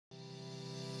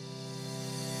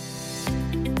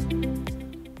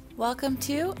Welcome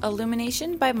to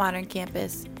Illumination by Modern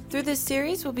Campus. Through this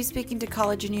series, we'll be speaking to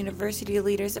college and university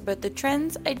leaders about the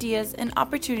trends, ideas, and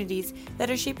opportunities that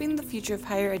are shaping the future of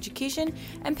higher education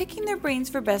and picking their brains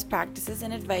for best practices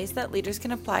and advice that leaders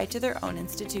can apply to their own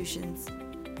institutions.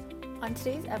 On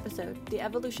today's episode, the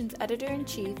Evolution's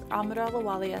Editor-in-Chief, Almedar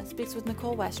Lawalia, speaks with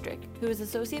Nicole Westrick, who is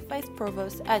Associate Vice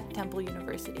Provost at Temple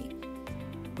University.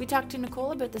 We talked to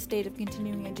Nicole about the state of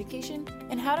continuing education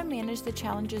and how to manage the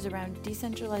challenges around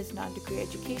decentralized non-degree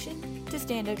education to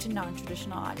stand out to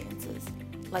non-traditional audiences.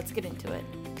 Let's get into it.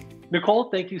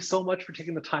 Nicole, thank you so much for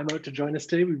taking the time out to join us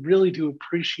today. We really do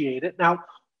appreciate it. Now,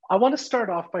 I want to start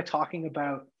off by talking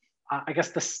about,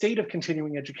 the state of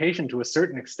continuing education to a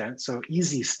certain extent, so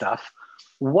easy stuff.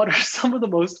 What are some of the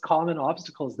most common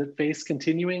obstacles that face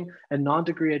continuing and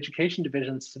non-degree education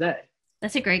divisions today?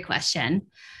 That's a great question.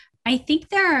 I think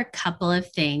there are a couple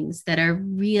of things that are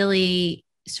really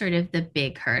sort of the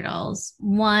big hurdles.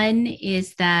 One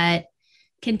is that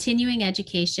continuing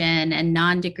education and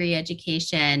non-degree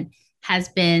education has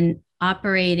been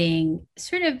operating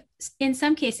sort of, in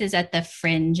some cases, at the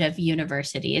fringe of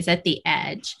universities, at the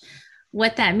edge.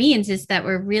 What that means is that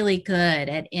we're really good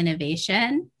at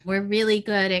innovation. We're really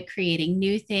good at creating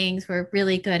new things. We're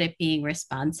really good at being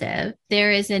responsive. There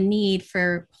is a need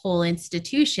for whole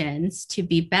institutions to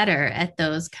be better at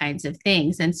those kinds of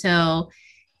things. And so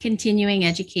continuing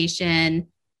education,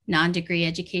 non-degree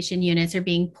education units are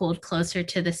being pulled closer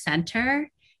to the center.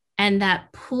 And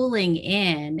that pulling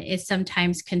in is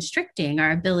sometimes constricting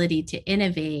our ability to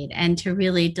innovate and to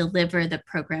really deliver the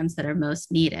programs that are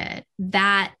most needed.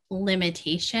 That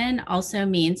limitation also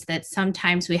means that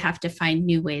sometimes we have to find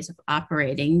new ways of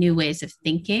operating, new ways of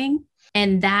thinking,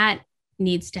 and that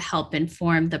needs to help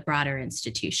inform the broader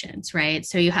institutions, right?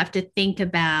 So you have to think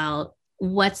about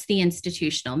what's the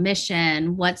institutional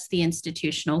mission, what's the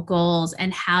institutional goals,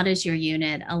 and how does your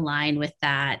unit align with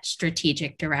that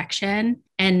strategic direction?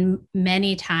 And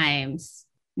many times,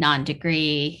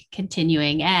 non-degree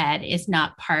continuing ed is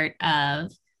not part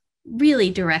of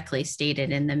really directly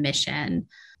stated in the mission.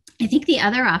 I think the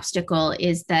other obstacle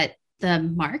is that the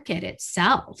market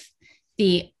itself,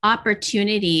 the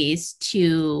opportunities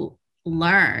to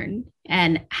learn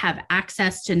and have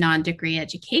access to non-degree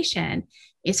education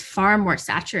is far more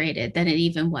saturated than it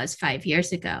even was 5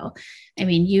 years ago. I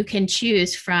mean, you can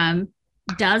choose from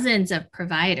dozens of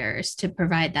providers to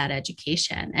provide that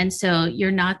education. And so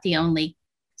you're not the only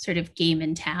sort of game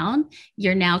in town.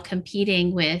 You're now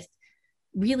competing with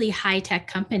really high-tech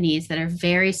companies that are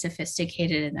very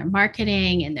sophisticated in their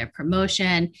marketing and their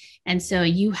promotion. And so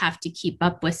you have to keep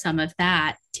up with some of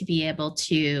that to be able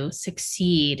to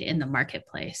succeed in the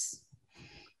marketplace.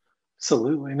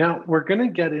 Absolutely. Now, we're going to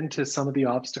get into some of the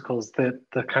obstacles that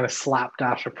the kind of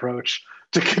slapdash approach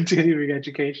to continuing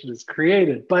education has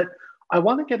created, but I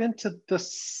want to get into the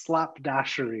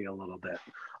slapdashery a little bit.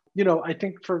 You know, I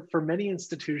think for many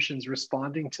institutions,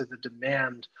 responding to the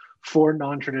demand for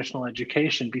non-traditional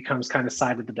education becomes kind of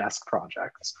side of the desk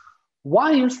projects.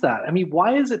 Why is that? I mean,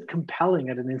 why is it compelling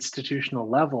at an institutional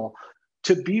level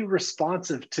to be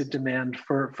responsive to demand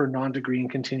for non-degree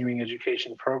and continuing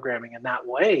education programming in that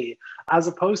way, as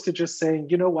opposed to just saying,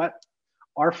 you know what,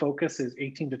 our focus is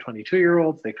 18 to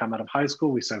 22-year-olds. They come out of high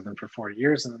school, we serve them for 4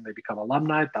 years, and then they become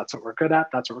alumni. That's what we're good at.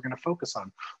 That's what we're going to focus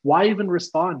on. Why even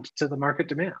respond to the market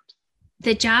demand?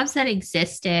 The jobs that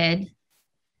existed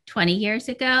 20 years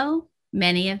ago,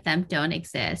 many of them don't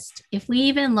exist. If we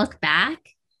even look back,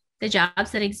 the jobs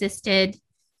that existed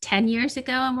 10 years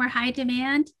ago and were high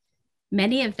demand,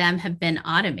 many of them have been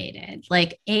automated,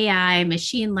 like AI,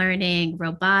 machine learning,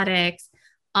 robotics.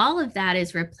 All of that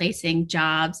is replacing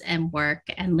jobs and work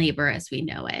and labor as we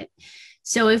know it.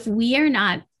 So if we are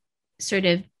not sort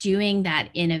of doing that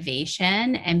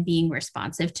innovation and being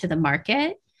responsive to the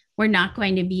market, we're not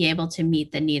going to be able to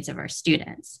meet the needs of our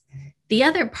students. The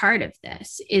other part of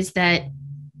this is that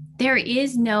there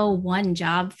is no one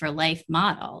job for life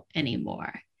model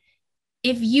anymore.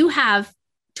 If you have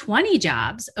 20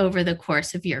 jobs over the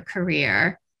course of your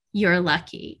career, you're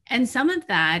lucky. And some of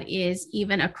that is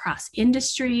even across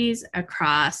industries,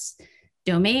 across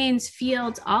domains,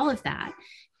 fields, all of that.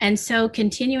 And so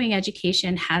continuing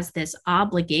education has this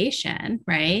obligation,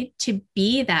 right, to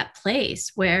be that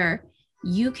place where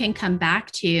you can come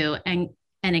back to and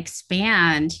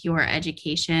expand your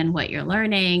education, what you're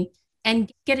learning, and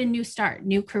get a new start,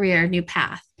 new career, new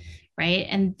path. Right.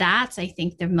 And that's, I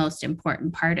think, the most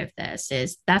important part of this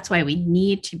is that's why we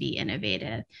need to be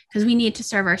innovative, because we need to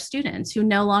serve our students who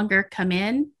no longer come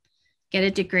in, get a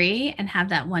degree, and have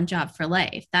that one job for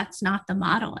life. That's not the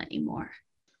model anymore.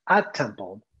 At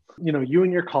Temple, You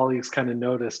and your colleagues kind of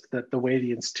noticed that the way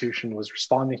the institution was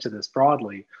responding to this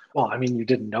broadly, well, I mean, you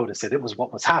didn't notice it, it was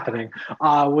what was happening,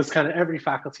 was kind of every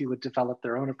faculty would develop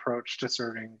their own approach to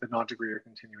serving the non-degree or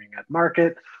continuing ed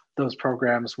market. Those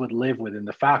programs would live within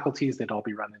the faculties, they'd all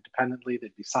be run independently,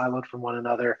 they'd be siloed from one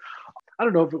another. I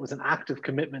don't know if it was an active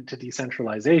commitment to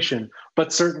decentralization,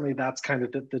 but certainly that's kind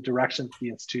of the direction the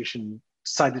institution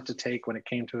decided to take when it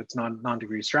came to its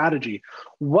non-degree strategy.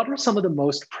 What are some of the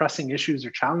most pressing issues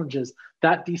or challenges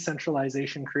that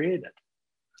decentralization created?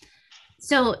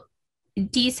 So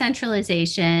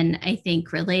decentralization, I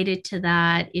think, related to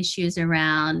that, issues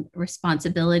around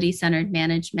responsibility-centered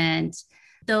management,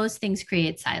 those things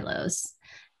create silos.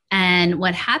 And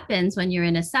what happens when you're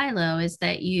in a silo is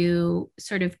that you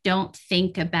sort of don't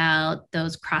think about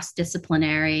those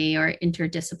cross-disciplinary or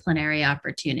interdisciplinary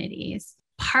opportunities.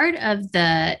 Part of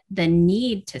the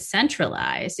need to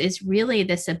centralize is really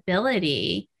this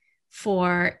ability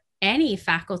for any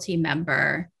faculty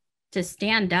member to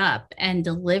stand up and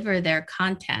deliver their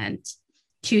content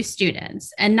to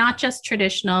students, and not just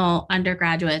traditional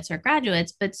undergraduates or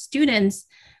graduates, but students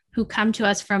who come to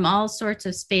us from all sorts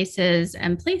of spaces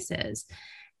and places.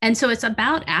 And so it's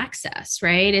about access,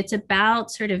 right? It's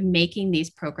about sort of making these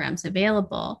programs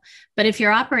available. But if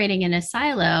you're operating in a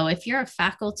silo, if you're a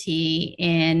faculty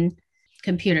in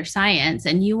computer science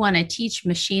and you want to teach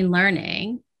machine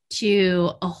learning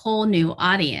to a whole new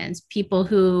audience, people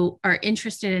who are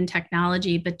interested in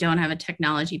technology but don't have a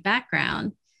technology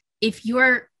background, if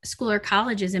your school or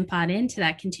college isn't bought into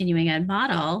that continuing ed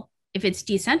model, if it's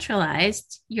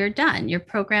decentralized, you're done. Your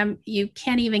program, you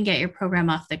can't even get your program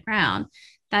off the ground.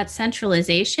 That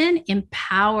centralization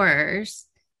empowers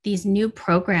these new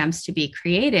programs to be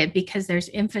created because there's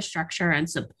infrastructure and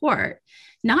support,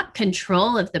 not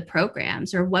control of the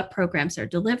programs or what programs are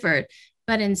delivered,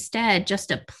 but instead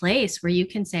just a place where you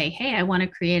can say, hey, I want to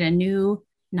create a new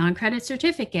non-credit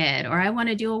certificate, or I want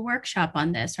to do a workshop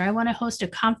on this, or I want to host a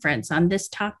conference on this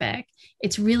topic.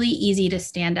 It's really easy to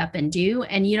stand up and do,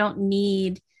 and you don't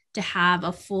need to have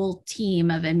a full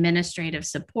team of administrative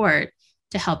support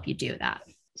to help you do that.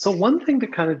 So one thing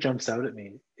that kind of jumps out at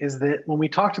me is that when we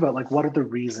talked about like what are the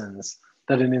reasons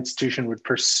that an institution would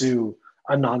pursue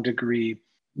a non-degree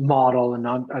model and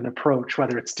an approach,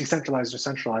 whether it's decentralized or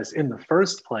centralized in the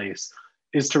first place,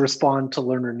 is to respond to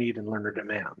learner need and learner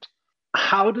demand.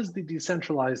 How does the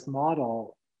decentralized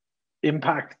model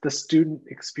impact the student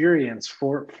experience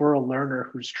for a learner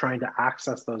who's trying to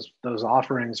access those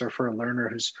offerings, or for a learner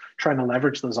who's trying to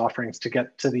leverage those offerings to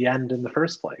get to the end in the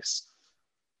first place?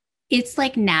 It's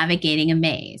like navigating a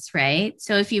maze, right?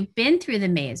 So if you've been through the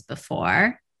maze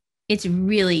before, it's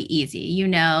really easy. You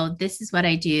know, this is what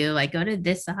I do. I go to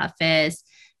this office.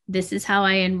 This is how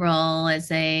I enroll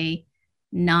as a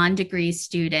non-degree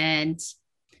student.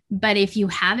 But if you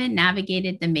haven't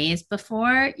navigated the maze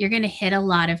before, you're going to hit a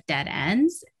lot of dead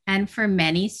ends. And for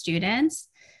many students,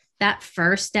 that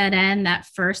first dead end, that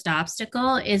first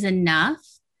obstacle is enough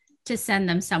to send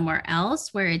them somewhere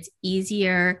else where it's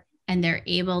easier and they're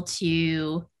able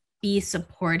to be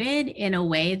supported in a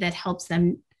way that helps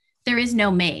them. There is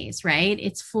no maze, right?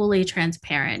 It's fully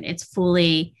transparent.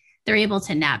 They're able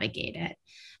to navigate it.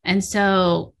 And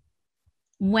so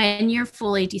when you're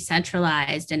fully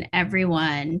decentralized and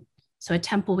everyone, so at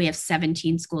Temple, we have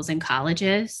 17 schools and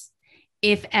colleges.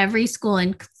 If every school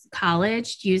and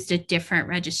college used a different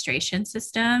registration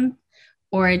system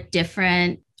or a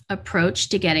different approach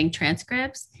to getting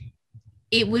transcripts,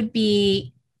 it would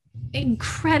be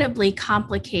incredibly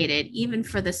complicated, even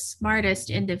for the smartest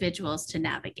individuals to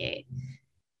navigate.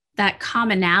 That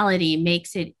commonality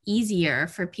makes it easier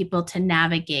for people to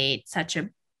navigate such a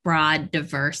broad,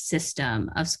 diverse system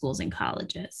of schools and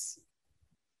colleges.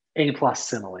 A+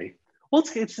 simile. Well,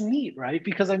 it's neat, right?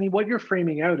 Because I mean, what you're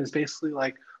framing out is basically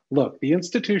like, look, the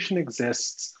institution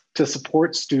exists to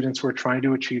support students who are trying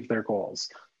to achieve their goals.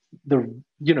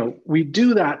 We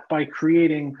do that by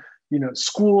creating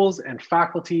schools and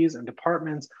faculties and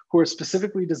departments who are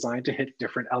specifically designed to hit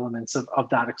different elements of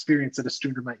that experience that a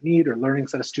student might need, or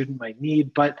learnings that a student might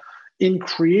need. But in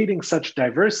creating such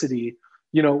diversity,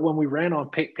 when we ran on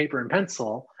paper and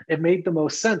pencil, it made the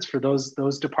most sense for those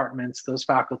departments, those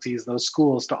faculties, those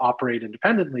schools to operate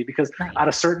independently, because right. At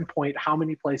a certain point, how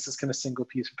many places can a single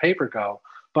piece of paper go?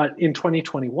 But in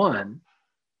 2021,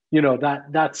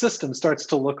 that system starts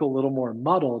to look a little more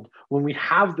muddled when we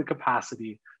have the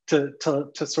capacity to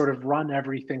sort of run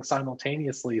everything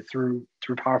simultaneously through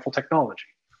powerful technology.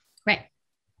 Right.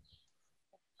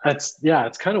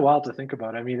 It's kind of wild to think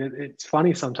about. I mean, it's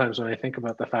funny sometimes when I think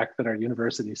about the fact that our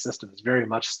university system is very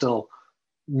much still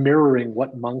mirroring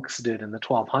what monks did in the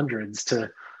 1200s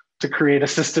to create a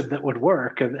system that would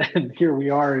work. And here we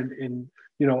are in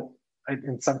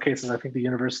some cases, I think the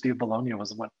University of Bologna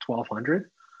was 1,200.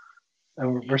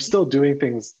 And we're still doing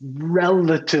things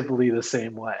relatively the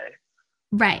same way.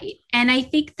 Right. And I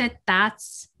think that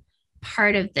that's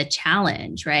part of the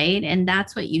challenge, right? And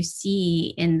that's what you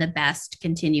see in the best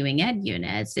continuing ed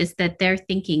units, is that they're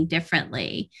thinking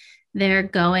differently. They're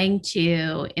going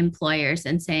to employers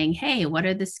and saying, hey, what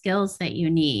are the skills that you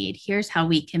need? Here's how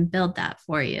we can build that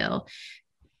for you.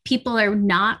 People are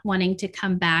not wanting to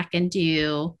come back and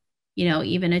do,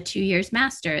 even a 2 years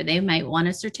master. They might want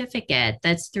a certificate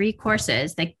that's 3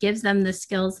 courses that gives them the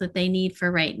skills that they need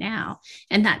for right now.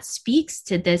 And that speaks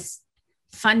to this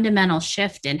fundamental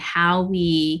shift in how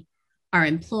we are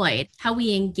employed, how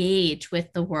we engage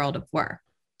with the world of work.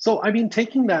 So,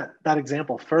 taking that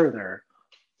example further,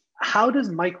 how does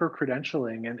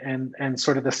micro-credentialing and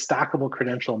sort of the stackable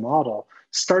credential model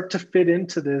start to fit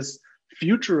into this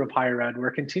future of higher ed,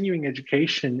 where continuing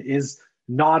education is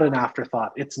not an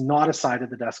afterthought? It's not a side of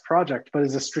the desk project, but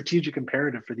is a strategic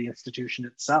imperative for the institution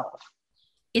itself?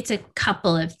 It's a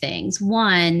couple of things.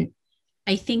 One,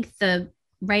 I think the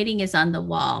writing is on the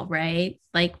wall, right?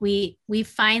 Like we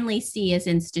finally see as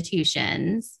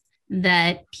institutions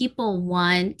that people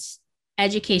want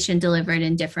education delivered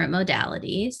in different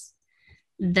modalities,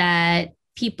 that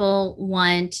people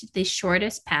want the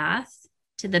shortest path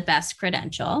to the best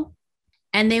credential,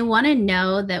 and they want to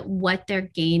know that what they're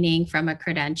gaining from a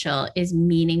credential is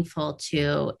meaningful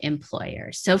to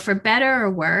employers. So for better or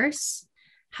worse,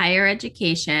 higher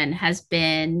education has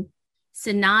been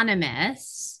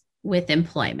synonymous with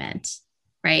employment,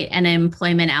 right? And an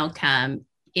employment outcome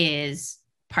is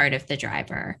part of the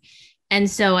driver. And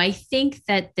so I think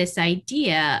that this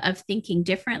idea of thinking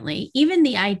differently, even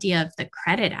the idea of the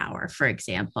credit hour, for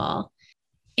example,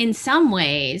 in some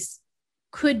ways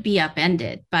could be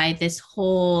upended by this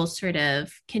whole sort of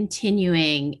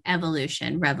continuing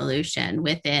revolution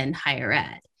within higher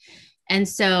ed. And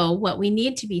so what we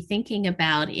need to be thinking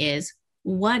about is,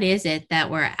 what is it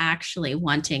that we're actually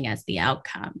wanting as the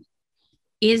outcome?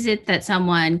 Is it that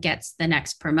someone gets the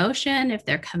next promotion if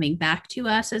they're coming back to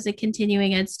us as a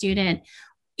continuing ed student?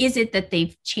 Is it that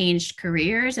they've changed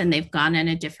careers and they've gone in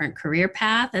a different career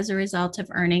path as a result of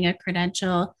earning a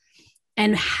credential?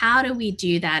 And how do we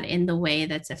do that in the way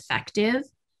that's effective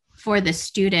for the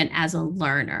student as a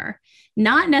learner?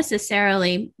 Not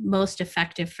necessarily most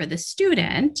effective for the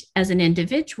student as an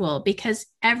individual, because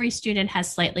every student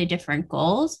has slightly different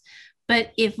goals.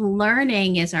 But if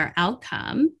learning is our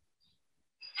outcome,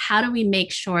 how do we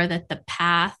make sure that the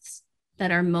paths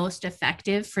that are most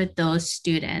effective for those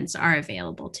students are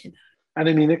available to them?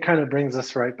 And it kind of brings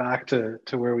us right back to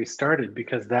where we started,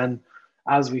 because then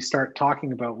as we start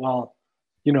talking about,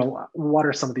 what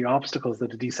are some of the obstacles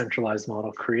that a decentralized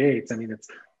model creates? It's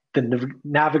the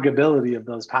navigability of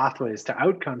those pathways to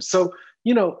outcomes. So,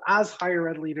 as higher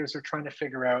ed leaders are trying to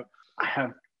figure out, I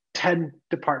have 10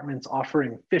 departments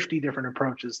offering 50 different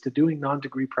approaches to doing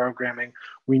non-degree programming.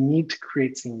 We need to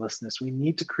create seamlessness. We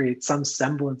need to create some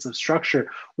semblance of structure.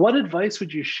 What advice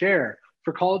would you share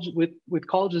for college with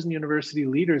colleges and university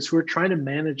leaders who are trying to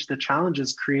manage the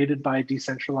challenges created by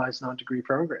decentralized non-degree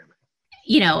programming?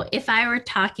 If I were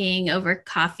talking over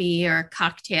coffee or a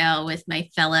cocktail with my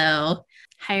fellow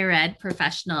higher ed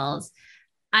professionals,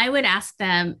 I would ask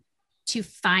them to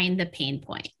find the pain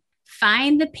point.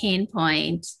 Find the pain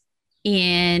point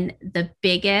in the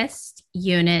biggest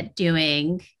unit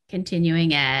doing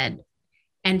continuing ed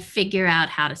and figure out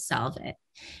how to solve it.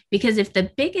 Because if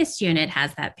the biggest unit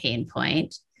has that pain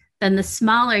point, then the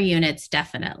smaller units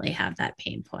definitely have that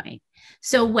pain point.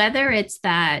 So whether it's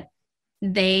that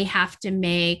they have to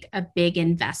make a big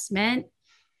investment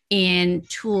in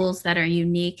tools that are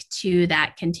unique to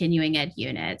that continuing ed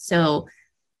unit. So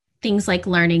things like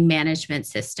learning management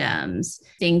systems,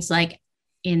 things like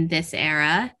in this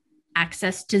era,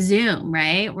 access to Zoom,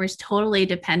 right? We're totally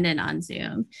dependent on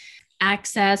Zoom.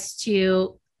 Access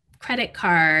to credit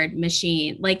card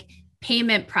machine, like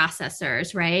payment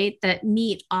processors, right? That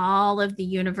meet all of the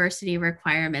university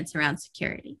requirements around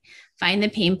security. Find the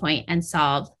pain point and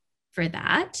solve for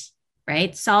that,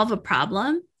 right? Solve a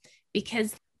problem,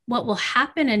 because what will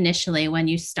happen initially when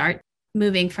you start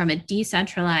moving from a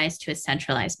decentralized to a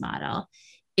centralized model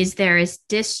is there is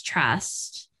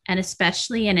distrust. And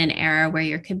especially in an era where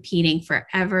you're competing for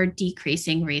ever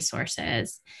decreasing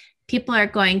resources, people are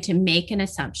going to make an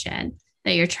assumption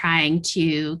that you're trying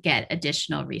to get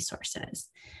additional resources.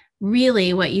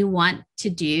 Really, what you want to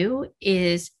do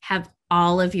is have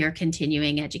all of your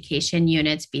continuing education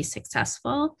units be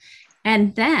successful.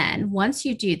 And then once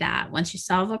you do that, once you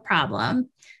solve a problem,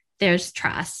 there's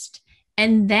trust.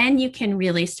 And then you can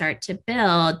really start to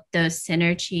build those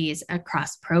synergies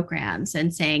across programs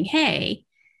and saying, hey,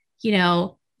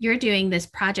 you're doing this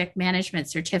project management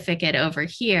certificate over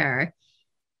here.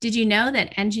 Did you know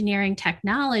that engineering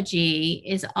technology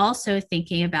is also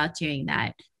thinking about doing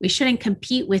that? We shouldn't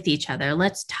compete with each other.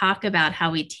 Let's talk about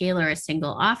how we tailor a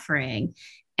single offering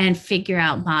and figure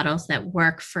out models that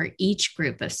work for each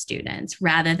group of students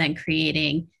rather than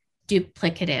creating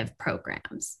duplicative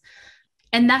programs.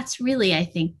 And that's really, I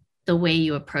think, the way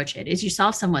you approach it is you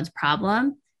solve someone's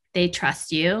problem, they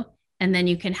trust you, and then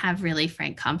you can have really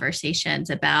frank conversations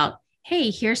about, hey,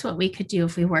 here's what we could do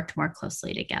if we worked more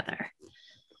closely together.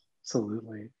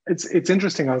 Absolutely. It's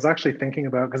interesting. I was actually thinking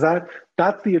about, because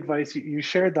that's the advice you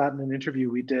shared that in an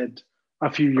interview we did a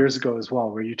few years ago as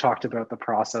well, where you talked about the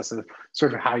process of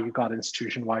sort of how you got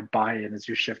institution-wide buy-in as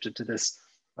you shifted to this,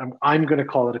 I'm going to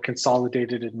call it a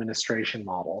consolidated administration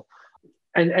model.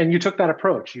 And you took that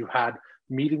approach. You had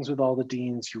meetings with all the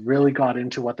deans. You really got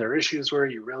into what their issues were.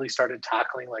 You really started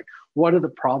tackling, like, what are the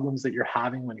problems that you're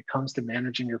having when it comes to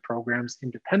managing your programs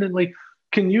independently?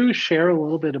 Can you share a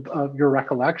little bit of your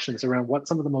recollections around what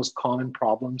some of the most common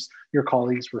problems your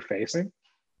colleagues were facing?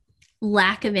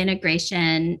 Lack of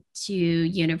integration to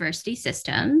university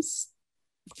systems.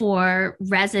 For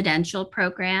residential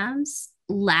programs,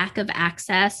 lack of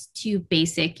access to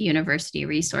basic university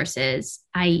resources,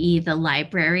 i.e. the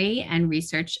library and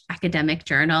research academic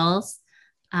journals,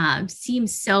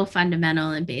 seems so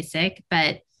fundamental and basic,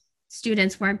 but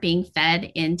students weren't being fed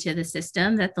into the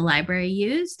system that the library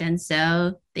used. And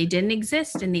so they didn't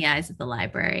exist in the eyes of the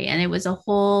library. And it was a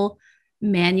whole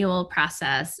manual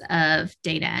process of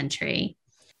data entry.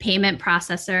 Payment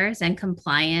processors and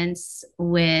compliance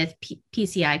with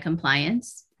PCI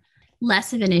compliance.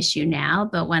 Less of an issue now,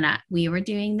 but when we were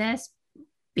doing this,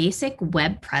 basic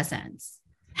web presence.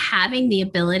 Having the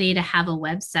ability to have a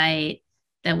website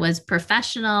that was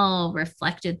professional,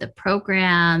 reflected the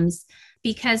programs,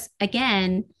 because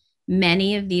again,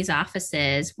 many of these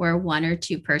offices were 1 or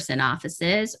 2 person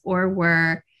offices, or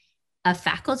were a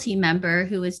faculty member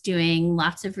who was doing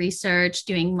lots of research,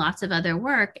 doing lots of other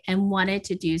work, and wanted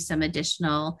to do some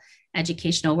additional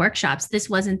educational workshops. This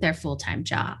wasn't their full-time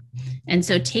job. And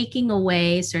so taking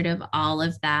away sort of all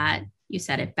of that, you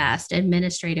said it best,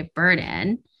 administrative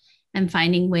burden, and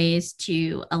finding ways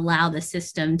to allow the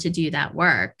system to do that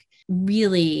work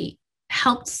really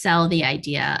helped sell the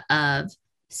idea of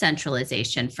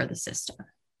centralization for the system.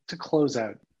 To close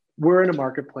out, we're in a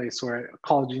marketplace where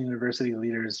college and university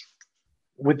leaders,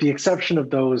 with the exception of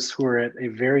those who are at a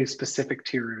very specific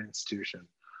tier of institution,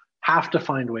 have to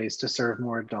find ways to serve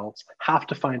more adults, have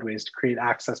to find ways to create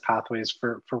access pathways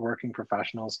for working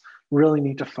professionals, really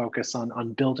need to focus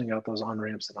on building out those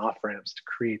on-ramps and off-ramps to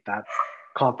create that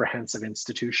comprehensive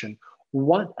institution.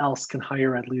 What else can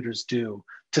higher ed leaders do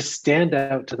to stand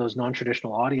out to those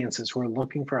non-traditional audiences who are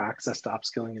looking for access to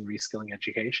upskilling and reskilling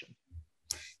education?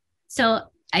 So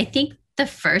I think the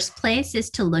first place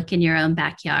is to look in your own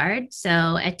backyard. So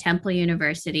at Temple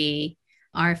University,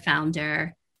 our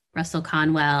founder, Russell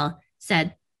Conwell,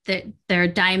 said that there are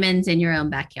diamonds in your own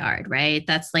backyard, right?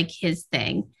 That's like his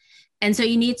thing. And so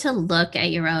you need to look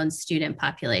at your own student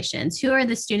populations. Who are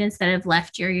the students that have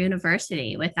left your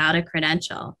university without a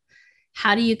credential?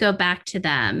 How do you go back to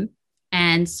them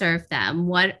and serve them?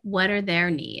 What are their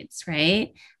needs,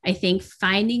 right? I think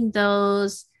finding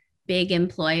those big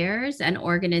employers and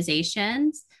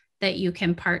organizations that you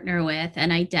can partner with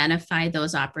and identify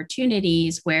those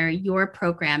opportunities where your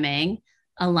programming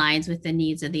aligns with the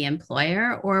needs of the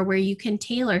employer, or where you can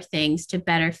tailor things to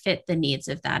better fit the needs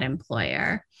of that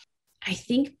employer. I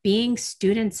think being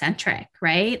student-centric,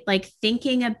 right? Like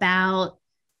thinking about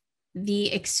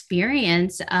the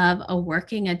experience of a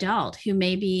working adult who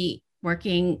may be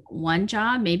working one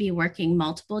job, maybe working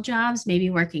multiple jobs, maybe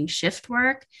working shift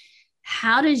work.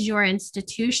 How does your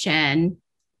institution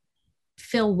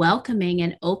feel welcoming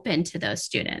and open to those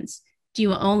students? Do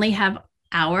you only have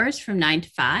hours from 9 to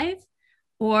 5?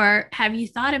 Or have you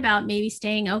thought about maybe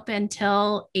staying open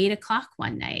till 8 o'clock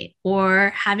one night,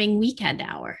 or having weekend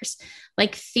hours?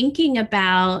 Like thinking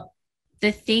about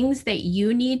the things that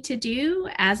you need to do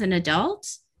as an adult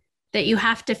that you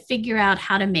have to figure out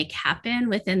how to make happen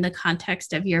within the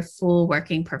context of your full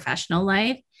working professional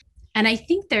life. And I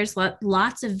think there's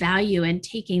lots of value in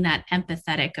taking that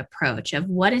empathetic approach of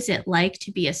what is it like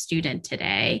to be a student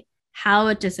today?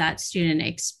 How does that student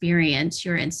experience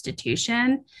your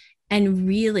institution? And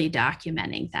really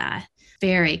documenting that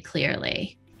very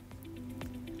clearly.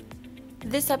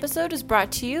 This episode is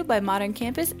brought to you by Modern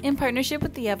Campus in partnership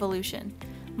with The Evolution.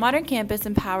 Modern Campus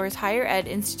empowers higher ed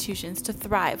institutions to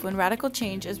thrive when radical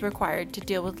change is required to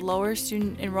deal with lower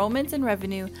student enrollments and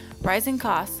revenue, rising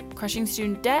costs, crushing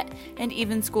student debt, and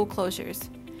even school closures.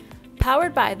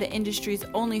 Powered by the industry's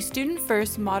only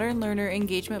student-first modern learner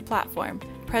engagement platform,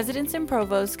 presidents and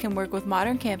provosts can work with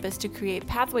Modern Campus to create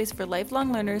pathways for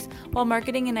lifelong learners, while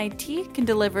marketing and IT can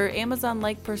deliver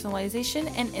Amazon-like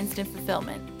personalization and instant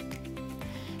fulfillment.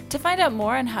 To find out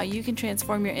more on how you can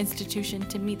transform your institution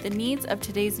to meet the needs of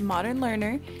today's modern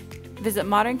learner, visit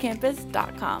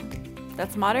moderncampus.com.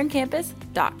 That's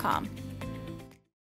moderncampus.com.